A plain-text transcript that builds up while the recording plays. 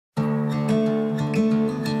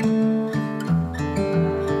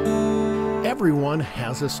Everyone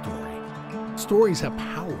has a story. Stories have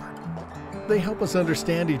power. They help us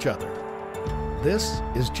understand each other. This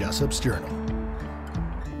is Jessop's Journal.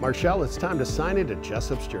 Marchelle, it's time to sign into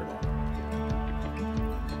Jessop's Journal.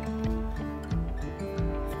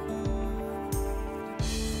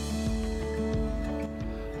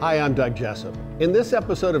 Hi, I'm Doug Jessop. In this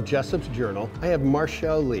episode of Jessop's Journal, I have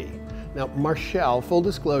Marchelle Lee. Now, Marchelle, full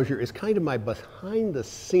disclosure, is kind of my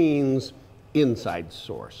behind-the-scenes inside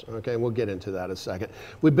source. Okay, we'll get into that in a second.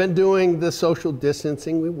 We've been doing the social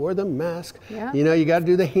distancing. We wore the mask. Yeah. You know, you got to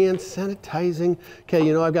do the hand sanitizing. Okay,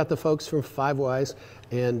 you know, I've got the folks from Five Wise,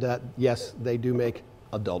 and yes, they do make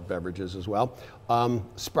adult beverages as well.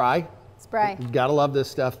 Spry. You gotta love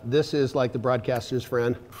this stuff. This is like the broadcaster's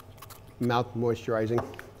friend, mouth moisturizing.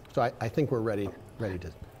 So I think we're ready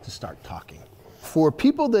to start talking. For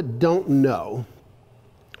people that don't know,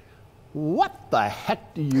 what the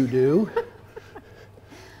heck do you do?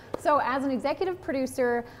 So as an executive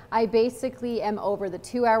producer, I basically am over the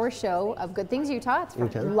 2-hour show of Good Things Utah.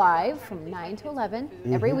 It's live from 9 to 11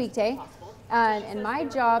 every weekday. And my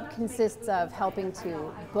job consists of helping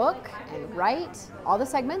to book and write all the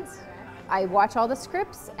segments. I watch all the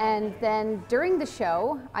scripts, and then during the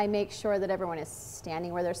show, I make sure that everyone is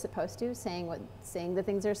standing where they're supposed to, saying the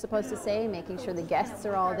things they're supposed to say, making sure the guests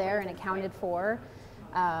are all there and accounted for.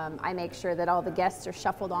 I make sure that all the guests are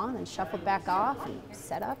shuffled on and shuffled back off and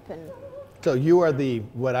set up. And so you are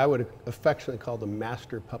what I would affectionately call the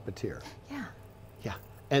master puppeteer. Yeah. Yeah.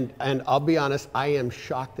 And I'll be honest, I am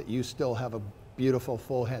shocked that you still have a beautiful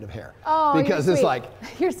full head of hair. Oh, because you're it's sweet. like,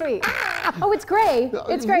 you're sweet. Oh, it's gray.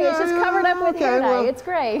 It's gray. It's just covered up with hair dye. Well, it's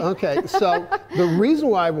gray. Okay, so the reason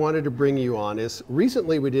why I wanted to bring you on is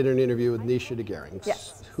recently we did an interview with Nisha DeGarings,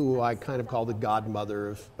 yes, who I kind of call the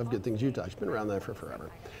godmother of Good Things Utah. She's been around there for forever.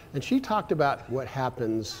 And she talked about what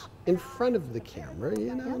happens in front of the camera,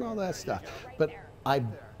 you know, and all that stuff. But I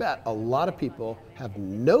bet a lot of people have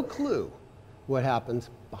no clue what happens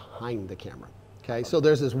behind the camera. Okay, so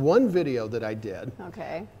there's this one video that I did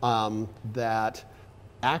that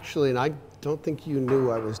actually, and I don't think you knew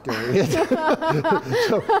I was doing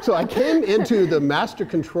it. so I came into the master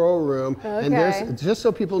control room, and there's, just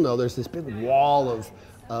so people know, there's this big wall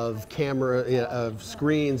of camera, of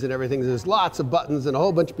screens and everything. There's lots of buttons and a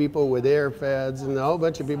whole bunch of people with AirFeds and a whole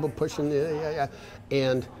bunch of people pushing,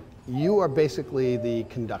 and you are basically the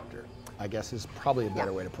conductor, I guess is probably a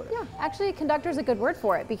better way to put it. Yeah, actually conductor is a good word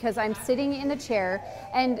for it, because I'm sitting in the chair,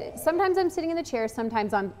 and sometimes I'm sitting in the chair,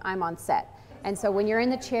 sometimes I'm on set. And so when you're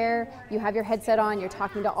in the chair, you have your headset on, you're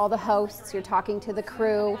talking to all the hosts, you're talking to the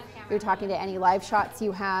crew, you're talking to any live shots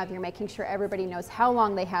you have, you're making sure everybody knows how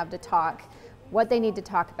long they have to talk, what they need to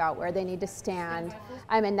talk about, where they need to stand.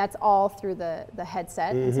 I mean, that's all through the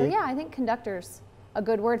headset. And so yeah, I think conductor's a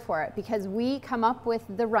good word for it, because we come up with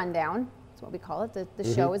the rundown. What we call it. The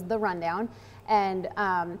show is the rundown, and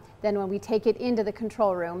then when we take it into the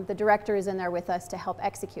control room, the director is in there with us to help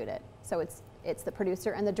execute it. So it's the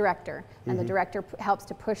producer and the director, and the director helps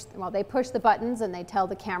to push. Well, they push the buttons and they tell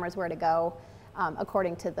the cameras where to go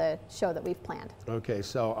according to the show that we've planned. Okay,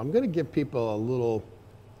 so I'm going to give people a little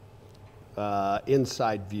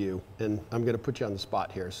inside view, and I'm going to put you on the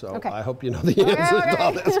spot here, so I hope you know the answers to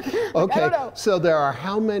all this. Okay, so there are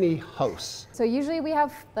how many hosts? So usually we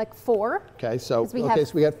have like 4. Okay, so we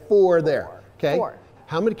have 4 there. Okay, 4.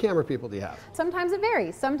 How many camera people do you have? Sometimes it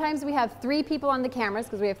varies. Sometimes we have 3 people on the cameras,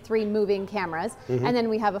 because we have 3 moving cameras, and then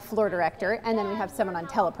we have a floor director, and then we have someone on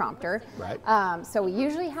teleprompter. Right. So we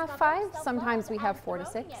usually have 5. Sometimes we have 4 to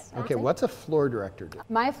 6. Okay, what's a floor director do?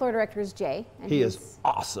 My floor director is Jay. And he is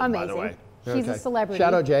awesome, amazing. By the way. He's a celebrity.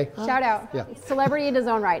 Shout out, Jay. Shout out. Yeah. Celebrity in his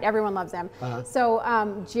own right. Everyone loves him.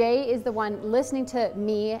 So Jay is the one listening to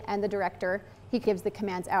me and the director. He gives the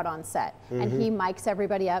commands out on set, and he mics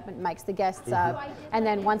everybody up and mics the guests up. And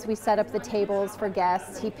then once we set up the tables for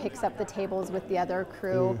guests, he picks up the tables with the other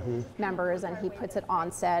crew members, and he puts it on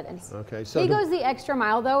set. And so he goes the extra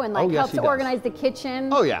mile, though, and helps to organize the kitchen.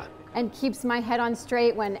 Oh yeah. And keeps my head on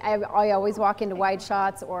straight when I always walk into wide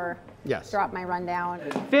shots or drop my rundown.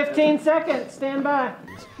 15 seconds, stand by.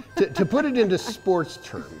 To put it into sports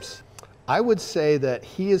terms, I would say that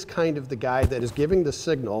he is kind of the guy that is giving the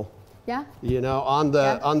signal. Yeah. You know, on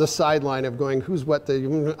the sideline of going, who's what the,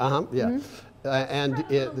 and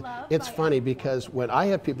it's funny, because when I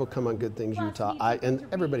have people come on Good Things Utah, and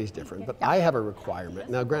everybody's different, but I have a requirement.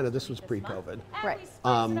 Now, granted, this was pre-COVID. Right.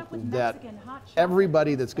 That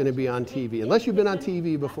everybody that's going to be on TV, unless you've been on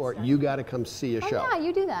TV before, you got to come see a show. Yeah,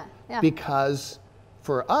 you do that. Yeah. Because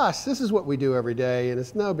for us, this is what we do every day, and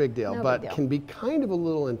it's no big deal, but can be kind of a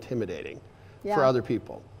little intimidating for other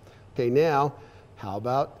people. Okay, now, how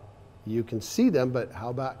about you can see them, but how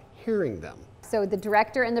about hearing them? So the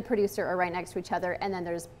director and the producer are right next to each other, and then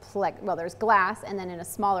there's there's glass, and then in a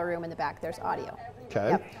smaller room in the back there's audio.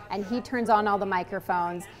 Okay. Yep. And he turns on all the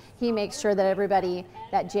microphones. He makes sure that everybody,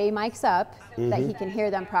 that Jay mics up, that he can hear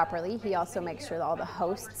them properly. He also makes sure that all the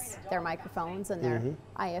hosts, their microphones and their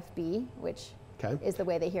IFB, which is the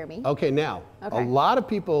way they hear me. Okay, now, a lot of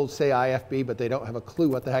people say IFB, but they don't have a clue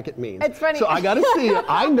what the heck it means. It's funny. So I got to see it.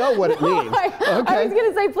 I know what it means. Okay. I was going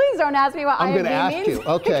to say, please don't ask me what IFB means. I'm going to ask you.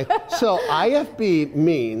 Okay, so IFB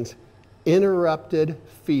means interrupted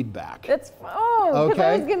feedback. That's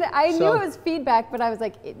I knew it was feedback, but I was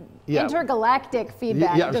like intergalactic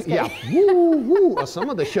feedback. Woo. Some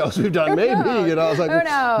of the shows we've done, maybe, you know, I was like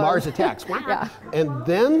Mars Attacks. And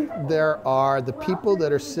then there are the people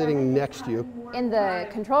that are sitting next to you. In the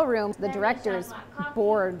control room, the director's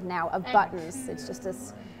board now of buttons. It's just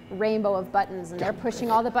this rainbow of buttons, and they're pushing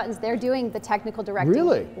all the buttons. They're doing the technical directing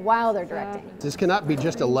while they're directing. This cannot be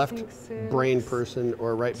just a left brain person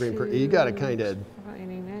or a right brain person. You got to kind of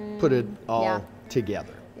put it all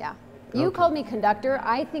together. Yeah. You called me conductor.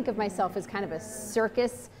 I think of myself as kind of a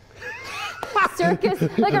circus,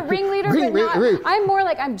 like a ringleader, I'm more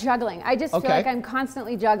like I'm juggling. I just feel like I'm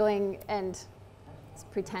constantly juggling and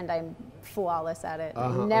pretend I'm flawless at it.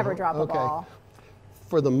 Never drop a ball.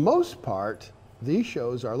 For the most part, these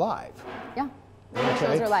shows are live. Yeah, these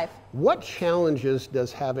shows are live. What challenges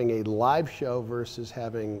does having a live show versus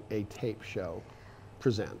having a tape show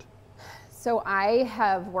present? So I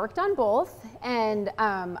have worked on both, and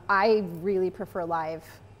I really prefer live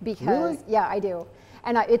because, yeah, I do.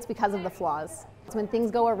 And it's because of the flaws. It's when things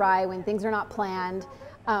go awry, when things are not planned,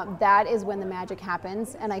 that is when the magic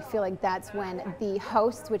happens. And I feel like that's when the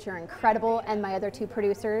hosts, which are incredible, and my other two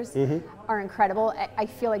producers are incredible. I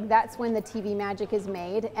feel like that's when the TV magic is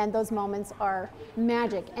made, and those moments are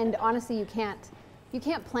magic. And honestly, you can't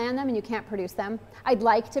plan them and you can't produce them. I'd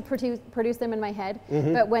like to produce them in my head,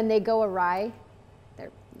 but when they go awry,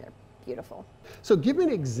 they're beautiful. So give me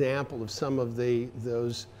an example of some of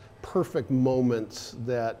those perfect moments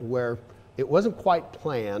where it wasn't quite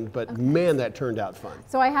planned, but man, that turned out fun.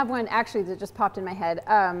 So I have one actually that just popped in my head.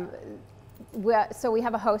 So we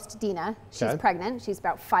have a host, Dina. She's pregnant. She's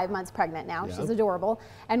about 5 months pregnant now. She's adorable.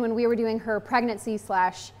 And when we were doing her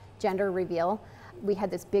pregnancy/gender reveal, we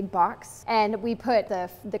had this big box, and we put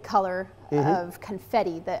the color of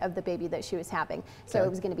confetti of the baby that she was having. So it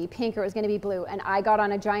was going to be pink or it was going to be blue. And I got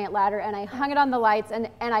on a giant ladder and I hung it on the lights, and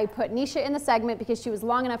I put Nisha in the segment because she was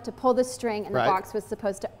long enough to pull the string, and the box was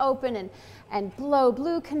supposed to open and blow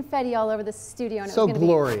blue confetti all over the studio. And so it was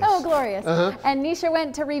glorious. Be so glorious. And Nisha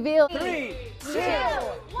went to reveal. 3, 2,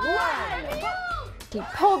 1. He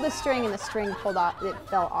pulled the string, and the string pulled off. It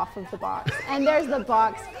fell off of the box, and there's the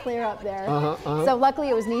box clear up there. So luckily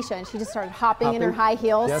it was Nisha, and she just started hopping in her high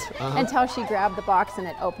heels until she grabbed the box and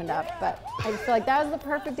it opened up. But I just feel like that was the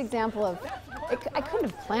perfect example of I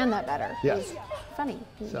couldn't have planned that better. It was funny.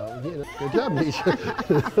 So good job, Nisha.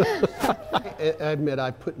 I admit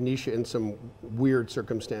I put Nisha in some weird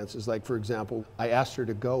circumstances. Like, for example, I asked her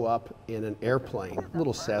to go up in an airplane,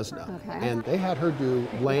 little Cessna, and they had her do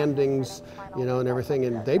landings, and everything,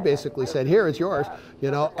 and they basically said, "Here, it's yours,"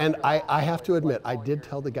 And I have to admit, I did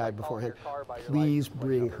tell the guy beforehand, please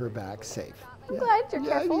bring her back safe. I'm glad you're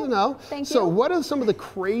careful. Thank you. So what are some of the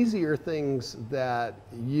crazier things that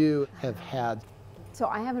you have had? So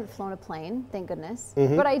I haven't flown a plane, thank goodness.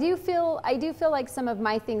 But I do feel like some of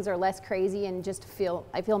my things are less crazy, and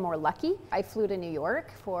I feel more lucky. I flew to New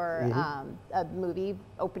York for a movie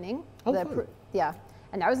opening. And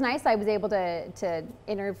that was nice. I was able to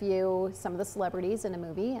interview some of the celebrities in a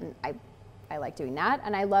movie, and I like doing that.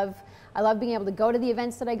 And I love being able to go to the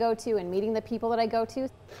events that I go to and meeting the people that I go to.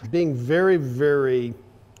 Being very, very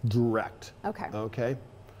direct. Okay.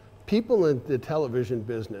 People in the television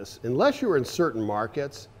business, unless you're in certain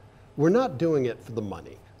markets, we're not doing it for the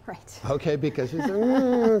money. Right. Okay, because you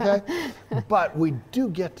say, But we do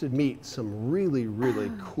get to meet some really, really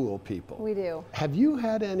cool people. We do. Have you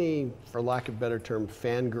had any, for lack of a better term,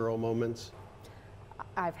 fangirl moments?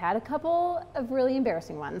 I've had a couple of really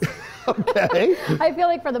embarrassing ones. Okay. I feel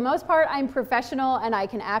like for the most part, I'm professional and I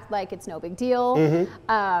can act like it's no big deal.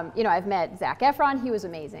 I've met Zac Efron, he was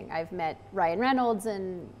amazing. I've met Ryan Reynolds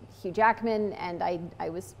and Hugh Jackman, and I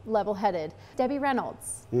was level-headed. Debbie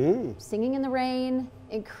Reynolds, Singing in the Rain,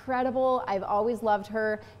 incredible. I've always loved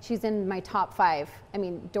her. She's in my top 5. I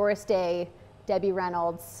mean, Doris Day, Debbie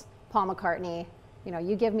Reynolds, Paul McCartney.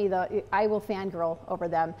 You give me I will fangirl over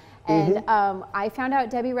them. And I found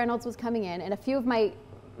out Debbie Reynolds was coming in, and a few of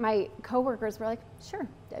my coworkers were like, sure,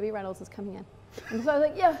 Debbie Reynolds is coming in. And so I was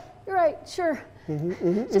like, yeah, you're right, sure.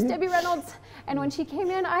 Just Debbie Reynolds. And when she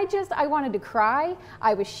came in, I wanted to cry.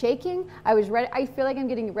 I was shaking. I was red. I feel like I'm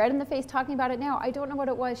getting red in the face talking about it now. I don't know what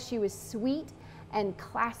it was. She was sweet and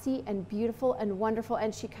classy and beautiful and wonderful.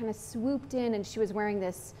 And she kind of swooped in and she was wearing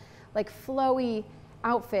this like flowy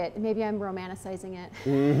outfit. Maybe I'm romanticizing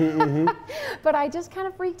it. But I just kind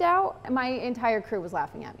of freaked out. My entire crew was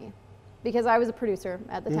laughing at me because I was a producer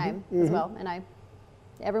at the time as well. And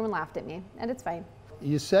everyone laughed at me, and it's fine.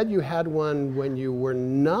 You said you had one when you were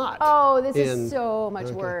not. Oh, this is so much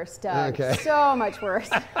worse, Doug. Okay. So much worse.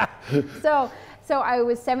 So I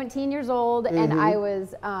was 17 years old, and I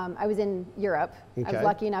was in Europe. I was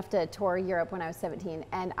lucky enough to tour Europe when I was 17,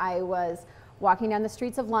 and I was walking down the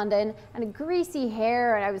streets of London, and a greasy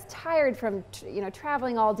hair, and I was tired from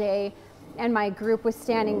traveling all day, and my group was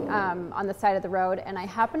standing on the side of the road, and I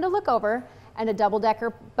happened to look over, and a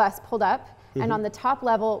double-decker bus pulled up. And on the top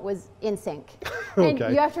level was NSYNC. And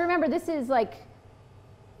you have to remember, this is like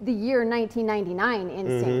the year 1999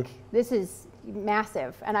 NSYNC. This is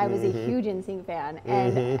massive. And I was a huge NSYNC fan.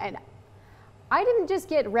 And I didn't just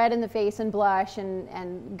get red in the face and blush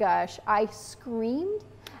and gush. I screamed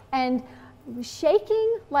and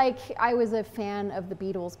shaking like I was a fan of the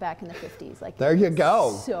Beatles back in the 50s. Like, there you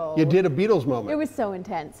go. So, you did a Beatles moment. It was so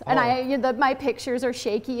intense. And my pictures are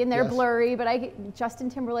shaky and they're blurry, but Justin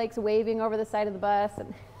Timberlake's waving over the side of the bus.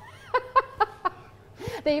 And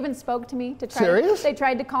they even spoke to me to try. Serious? They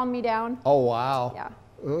tried to calm me down. Oh, wow. Yeah.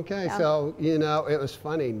 Okay, so, it was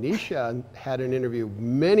funny. Nisha had an interview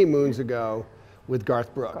many moons ago with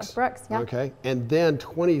Garth Brooks. Garth Brooks, yeah. Okay, and then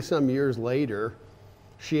 20-some years later,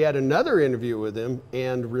 she had another interview with him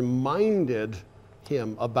and reminded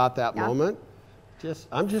him about that moment.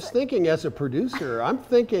 I'm just thinking as a producer, I'm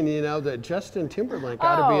thinking, that Justin Timberlake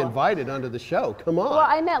ought to be invited onto the show. Come on. Well,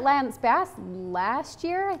 I met Lance Bass last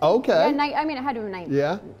year. I think. Okay. Yeah, I mean, it had to have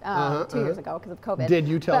been 2 years ago because of COVID. Did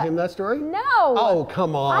you tell him that story? No. Oh,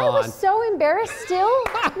 come on. I was so embarrassed still.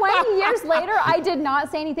 20 years later, I did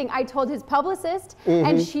not say anything. I told his publicist,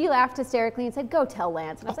 and she laughed hysterically and said, go tell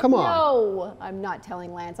Lance. And I was like, come on. No, I'm not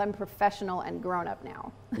telling Lance. I'm professional and grown up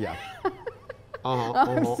now. Yeah.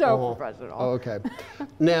 I'm so professional. Okay.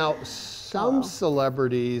 Now, some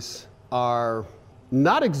celebrities are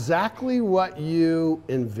not exactly what you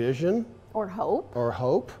envision. Or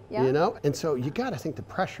hope. And so you got to think the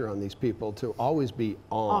pressure on these people to always be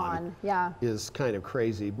on is kind of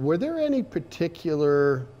crazy. Were there any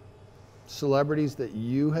particular celebrities that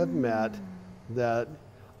you have met that,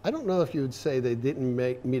 I don't know if you would say they didn't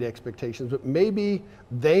meet expectations, but maybe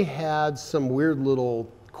they had some weird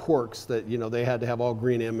little quirks that they had to have all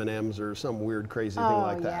green M&Ms or some weird crazy thing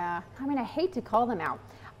like that? Yeah, I mean, I hate to call them out.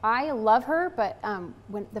 I love her, but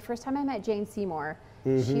when the first time I met Jane Seymour,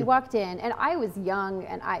 she walked in, and I was young,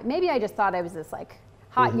 and maybe I just thought I was this like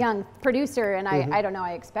hot young producer, and I don't know,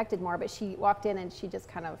 I expected more, but she walked in and she just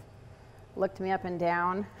kind of looked me up and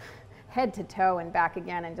down, head to toe and back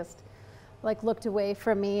again, and just like looked away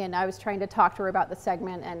from me, and I was trying to talk to her about the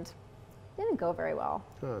segment, and it didn't go very well.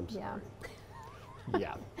 Oh, I'm sorry.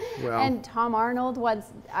 Yeah. Well. And Tom Arnold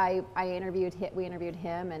we interviewed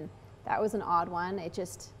him, and that was an odd one. It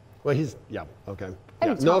just. Well, okay. I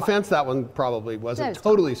mean, no offense, that one probably wasn't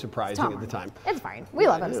totally surprising at the time. It's fine. We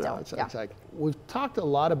love him still. It's like, we've talked a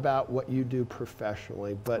lot about what you do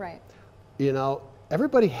professionally, but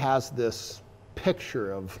everybody has this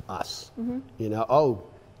picture of us. Oh,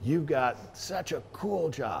 you've got such a cool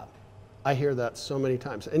job. I hear that so many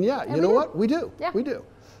times. And you know what? We do. Yeah. We do.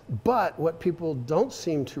 But what people don't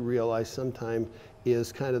seem to realize sometimes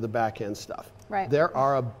is kind of the back end stuff. Right. There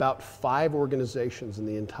are about 5 organizations in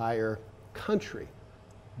the entire country,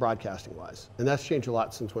 broadcasting wise. And that's changed a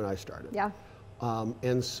lot since when I started. Yeah.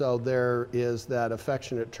 And so there is that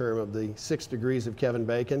affectionate term of the 6 degrees of Kevin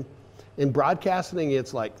Bacon. In broadcasting,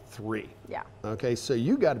 it's like 3. Yeah. Okay, so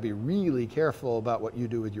you got to be really careful about what you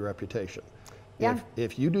do with your reputation. Yeah.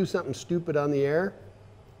 If you do something stupid on the air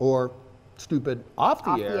or stupid off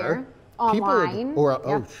the air,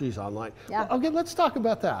 online, she's online. Yeah. Well, okay, let's talk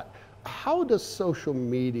about that. How does social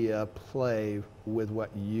media play with what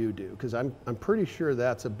you do? Because I'm pretty sure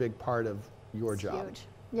that's a big part of your job. Huge.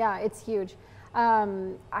 Yeah, it's huge.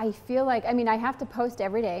 I feel like, I have to post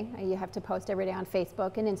every day. You have to post every day on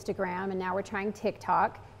Facebook and Instagram, and now we're trying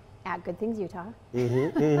TikTok at Good Things Utah.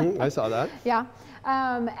 I saw that. Yeah.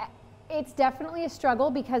 It's definitely a struggle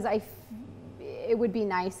because it would be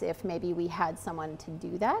nice if maybe we had someone to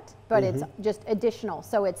do that, but it's just additional.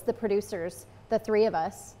 So it's the producers, the 3 of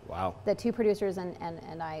us. Wow. The 2 producers and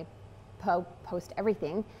I post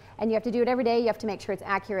everything. And you have to do it every day. You have to make sure it's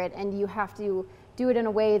accurate, and you have to do it in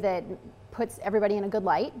a way that puts everybody in a good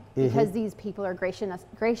light because these people are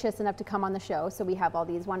gracious enough to come on the show. So we have all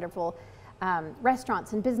these wonderful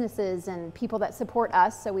restaurants and businesses and people that support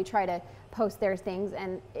us. So we try to post their things,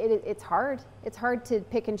 and it's hard. It's hard to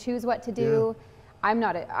pick and choose what to do.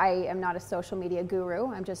 Yeah. I am not a social media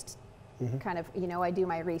guru. I'm just kind of, you know, I do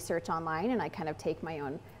my research online and I kind of take my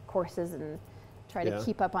own courses and try to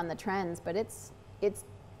keep up on the trends, but it's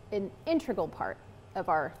an integral part of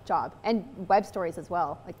our job, and web stories as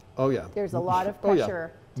well. Like, there's a lot of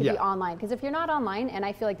pressure to be online, because if you're not online, and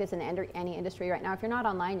I feel like this in any industry right now, if you're not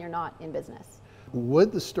online, you're not in business.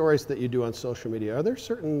 With the stories that you do on social media, are there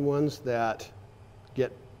certain ones that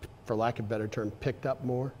get, for lack of a better term, picked up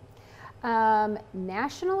more?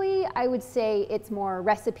 Nationally, I would say it's more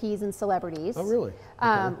recipes and celebrities. Oh, really?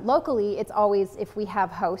 Okay. Locally, it's always if we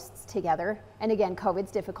have hosts together. And again,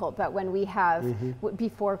 COVID's difficult, but when we have,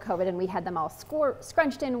 before COVID, and we had them all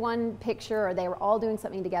scrunched in one picture, or they were all doing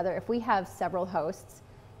something together, if we have several hosts,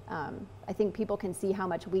 I think people can see how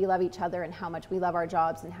much we love each other and how much we love our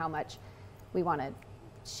jobs and how much we want to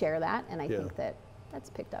share that. And I think that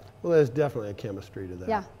that's picked up. Well, there's definitely a chemistry to that.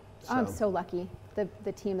 Yeah. So. I'm so lucky.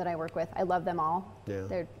 The team that I work with, I love them all.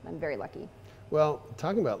 Yeah. I'm very lucky. Well,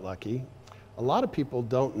 talking about lucky, a lot of people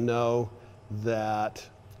don't know that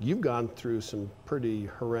you've gone through some pretty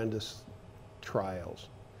horrendous trials.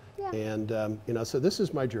 Yeah. And, you know, so this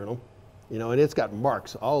is my journal, you know, and it's got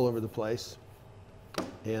marks all over the place.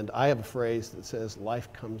 And I have a phrase that says,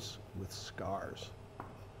 life comes with scars.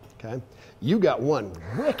 Okay, you got one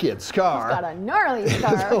wicked scar. He's got a gnarly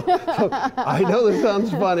scar. so I know this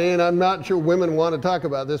sounds funny, and I'm not sure women want to talk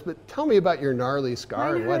about this, but tell me about your gnarly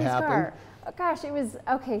scar and what happened. Oh, gosh, it was,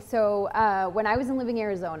 okay, so when I was in Living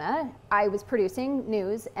Arizona, I was producing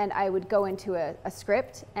news, and I would go into a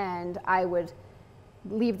script, and I would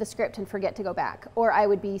leave the script and forget to go back. Or I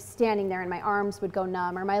would be standing there and my arms would go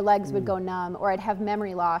numb, or my legs would go numb, or I'd have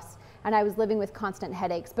memory loss. And I was living with constant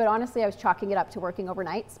headaches. But honestly, I was chalking it up to working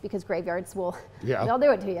overnights, because graveyards they'll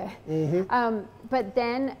do it to you. But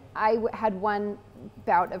then I had one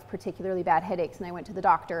bout of particularly bad headaches, and I went to the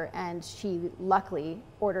doctor, and she luckily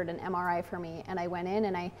ordered an MRI for me. And I went in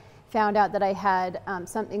and I found out that I had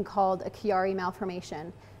something called a Chiari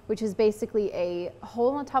malformation, which is basically a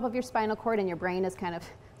hole on top of your spinal cord and your brain is kind of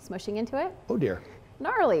smushing into it. Oh dear.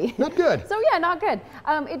 Gnarly. Not good. So yeah, not good.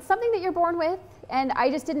 It's something that you're born with, and I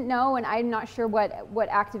just didn't know, and I'm not sure what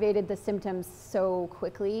activated the symptoms so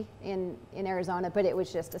quickly in Arizona, but it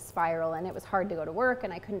was just a spiral, and it was hard to go to work,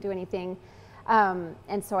 and I couldn't do anything.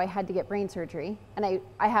 And so I had to get brain surgery, and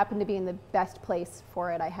I happened to be in the best place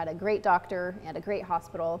for it. I had a great doctor and a great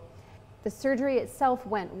hospital. The surgery itself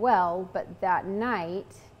went well, but that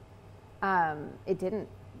night, it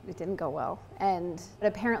didn't go well. And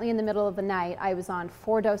apparently in the middle of the night, I was on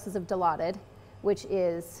 4 doses of Dilaudid, which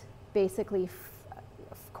is basically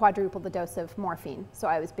quadruple the dose of morphine. So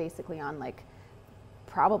I was basically on like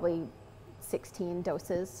probably 16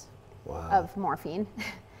 doses of morphine.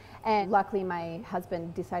 And luckily my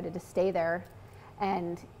husband decided to stay there,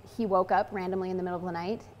 and he woke up randomly in the middle of the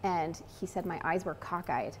night, and he said my eyes were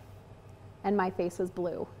cockeyed and my face was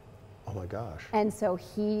blue. Oh my gosh. And so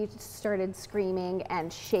he started screaming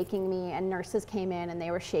and shaking me, and nurses came in and they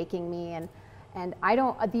were shaking me, and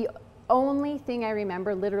the only thing I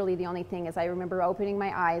remember, literally the only thing, is I remember opening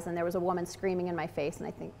my eyes and there was a woman screaming in my face,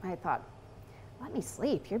 and I thought, let me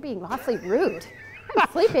sleep, you're being awfully rude.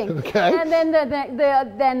 I'm sleeping. Okay. And then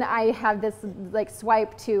then I have this like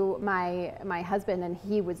swipe to my husband, and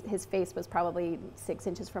his face was probably 6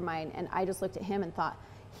 inches from mine, and I just looked at him and thought,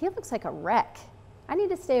 he looks like a wreck. I need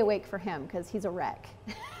to stay awake for him because he's a wreck.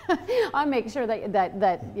 I'll make sure that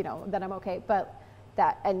you know that I'm okay.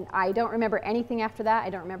 And I don't remember anything after that. I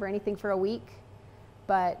don't remember anything for a week,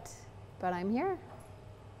 but I'm here,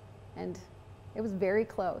 and it was very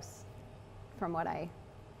close. From what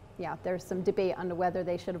there's some debate on whether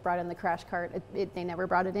they should have brought in the crash cart. They never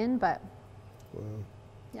brought it in, but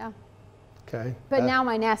yeah. Okay. But now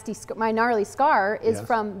my gnarly scar is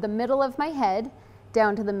from the middle of my head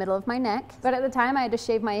down to the middle of my neck. But at the time I had to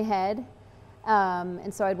shave my head,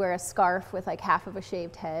 and so I'd wear a scarf with like half of a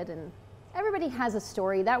shaved head. And everybody has a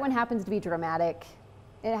story. That one happens to be dramatic.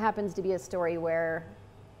 It happens to be a story where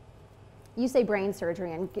you say brain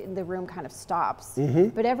surgery and the room kind of stops.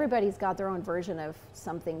 But everybody's got their own version of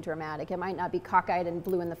something dramatic. It might not be cockeyed and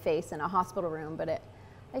blue in the face in a hospital room, but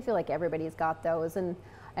I feel like everybody's got those. And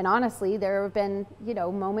honestly, there have been, you know,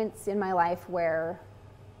 moments in my life where,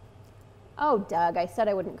 oh, Doug, I said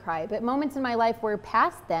I wouldn't cry, but moments in my life were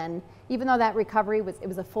past then, even though that recovery it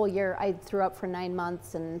was a full year. I threw up for 9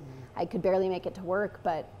 months and I could barely make it to work.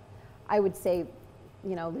 But I would say,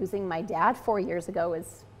 you know, losing my dad 4 years ago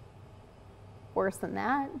worse than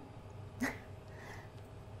that.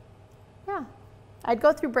 Yeah. I'd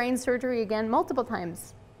go through brain surgery again multiple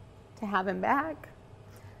times to have him back.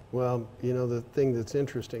 Well, you know, the thing that's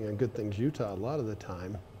interesting on Good Things Utah, a lot of the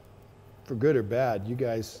time, for good or bad, you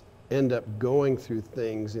guys end up going through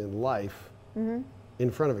things in life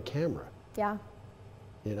in front of a camera. Yeah.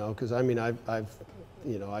 You know, because I mean, I've,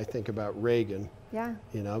 you know, I think about Reagan, Yeah.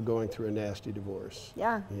 you know, going through a nasty divorce.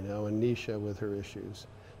 Yeah. You know, and Nisha with her issues.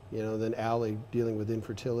 You know, then Allie dealing with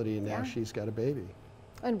infertility, and now Yeah. she's got a baby.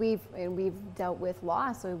 And we've dealt with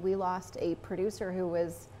loss. So we lost a producer who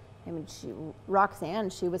was, I mean, Roxanne,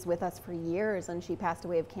 she was with us for years, and she passed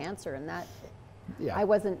away of cancer, and that, Yeah. I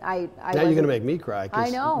wasn't. Now you're going to make me cry, I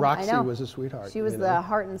because know. Roxy I know. was a sweetheart. She was you the know?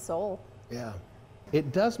 heart and soul. Yeah.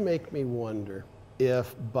 It does make me wonder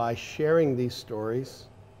if by sharing these stories,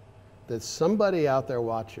 that somebody out there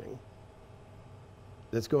watching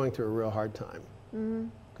that's going through a real hard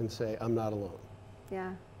time can say, I'm not alone.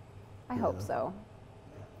 Yeah. I hope so.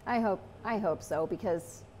 I hope so,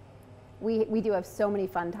 because we do have so many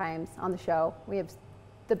fun times on the show. We have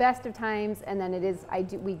the best of times, and then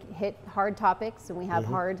we hit hard topics, and we have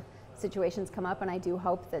hard situations come up, and I do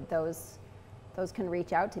hope that those can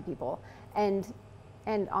reach out to people. And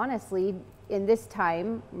honestly, in this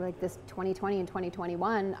time, like this 2020 and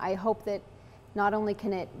 2021, I hope that not only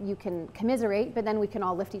you can commiserate, but then we can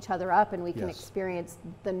all lift each other up, and we can experience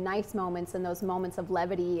the nice moments and those moments of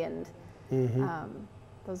levity and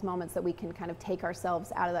those moments that we can kind of take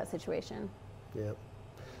ourselves out of that situation. Yeah.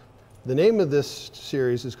 The name of this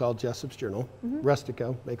series is called Jessop's Journal.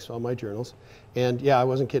 Rustico makes all my journals. And yeah, I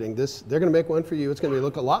wasn't kidding. They're going to make one for you. It's going to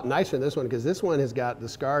look a lot nicer than this one, because this one has got the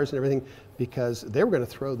scars and everything, because they were going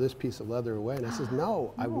to throw this piece of leather away. And I said,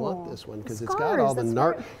 no, I want this one, because it's got all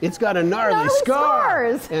it's got a gnarly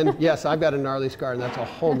scar. Scars. And yes, I've got a gnarly scar, and that's a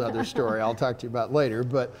whole nother story I'll talk to you about later.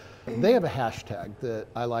 But they have a hashtag that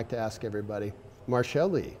I like to ask everybody. Marchelle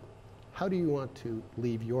Lee, how do you want to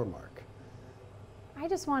leave your mark? I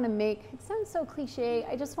just want to make, it sounds so cliche,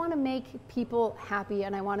 I just want to make people happy,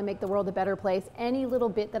 and I want to make the world a better place any little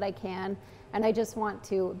bit that I can. And I just want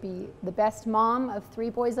to be the best mom of 3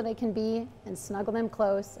 boys that I can be, and snuggle them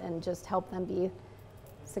close and just help them be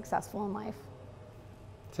successful in life.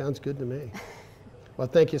 Sounds good to me. Well,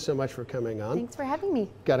 thank you so much for coming on. Thanks for having me.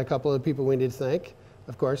 Got a couple of people we need to thank.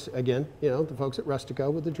 Of course, again, you know, the folks at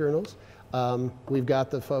Rustico with the journals. We've got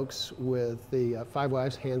the folks with the Five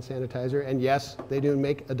Wives hand sanitizer. And yes, they do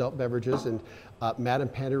make adult beverages. And Madame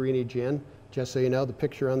Pantarini Gin, just so you know, the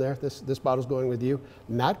picture on there, this bottle's going with you.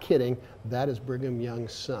 Not kidding, that is Brigham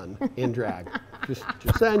Young's son in drag. just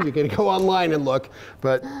saying, you can go online and look,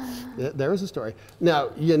 but there is a story. Now,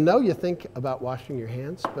 you think about washing your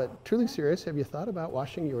hands, but truly serious, have you thought about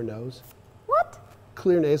washing your nose? What?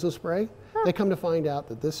 Clear nasal spray. They come to find out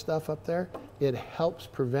that this stuff up there, it helps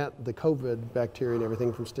prevent the COVID bacteria and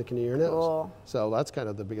everything from sticking to your nose. Cool. So that's kind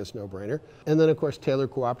of the biggest no-brainer. And then, of course, Taylor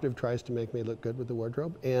Cooperative tries to make me look good with the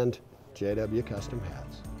wardrobe, and JW Custom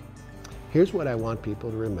Hats. Here's what I want people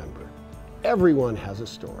to remember. Everyone has a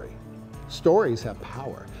story. Stories have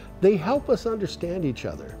power. They help us understand each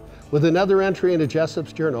other. With another entry into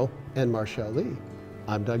Jessop's Journal and Marchelle Lee,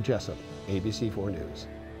 I'm Doug Jessop, ABC4 News.